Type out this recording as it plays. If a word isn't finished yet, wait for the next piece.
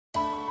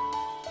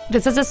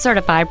This is a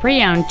certified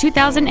pre-owned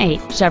 2008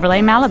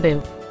 Chevrolet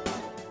Malibu.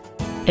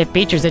 It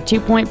features a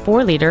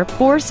 2.4-liter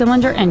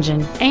four-cylinder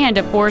engine and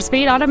a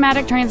 4-speed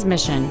automatic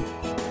transmission.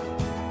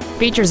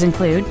 Features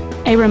include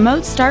a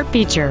remote start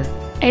feature,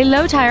 a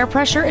low tire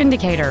pressure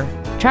indicator,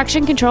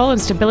 traction control and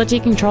stability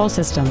control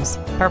systems,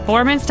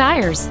 performance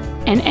tires,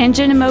 an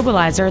engine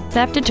immobilizer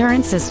theft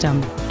deterrent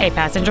system, a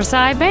passenger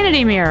side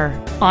vanity mirror,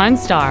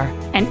 OnStar,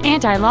 an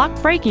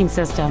anti-lock braking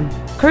system,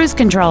 cruise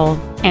control,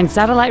 and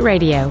satellite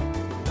radio.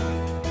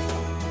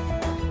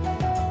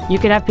 You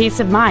can have peace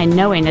of mind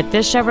knowing that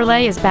this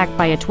Chevrolet is backed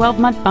by a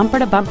 12-month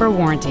bumper-to-bumper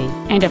warranty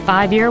and a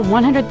 5-year,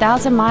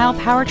 100,000-mile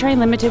powertrain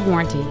limited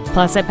warranty.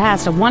 Plus, it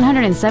passed a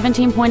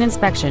 117-point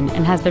inspection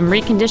and has been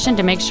reconditioned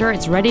to make sure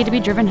it's ready to be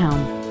driven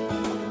home.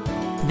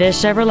 This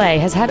Chevrolet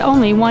has had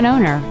only one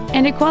owner,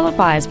 and it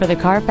qualifies for the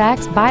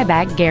Carfax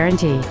buyback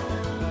guarantee.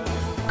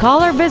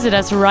 Call or visit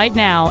us right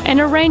now and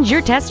arrange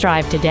your test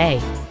drive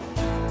today.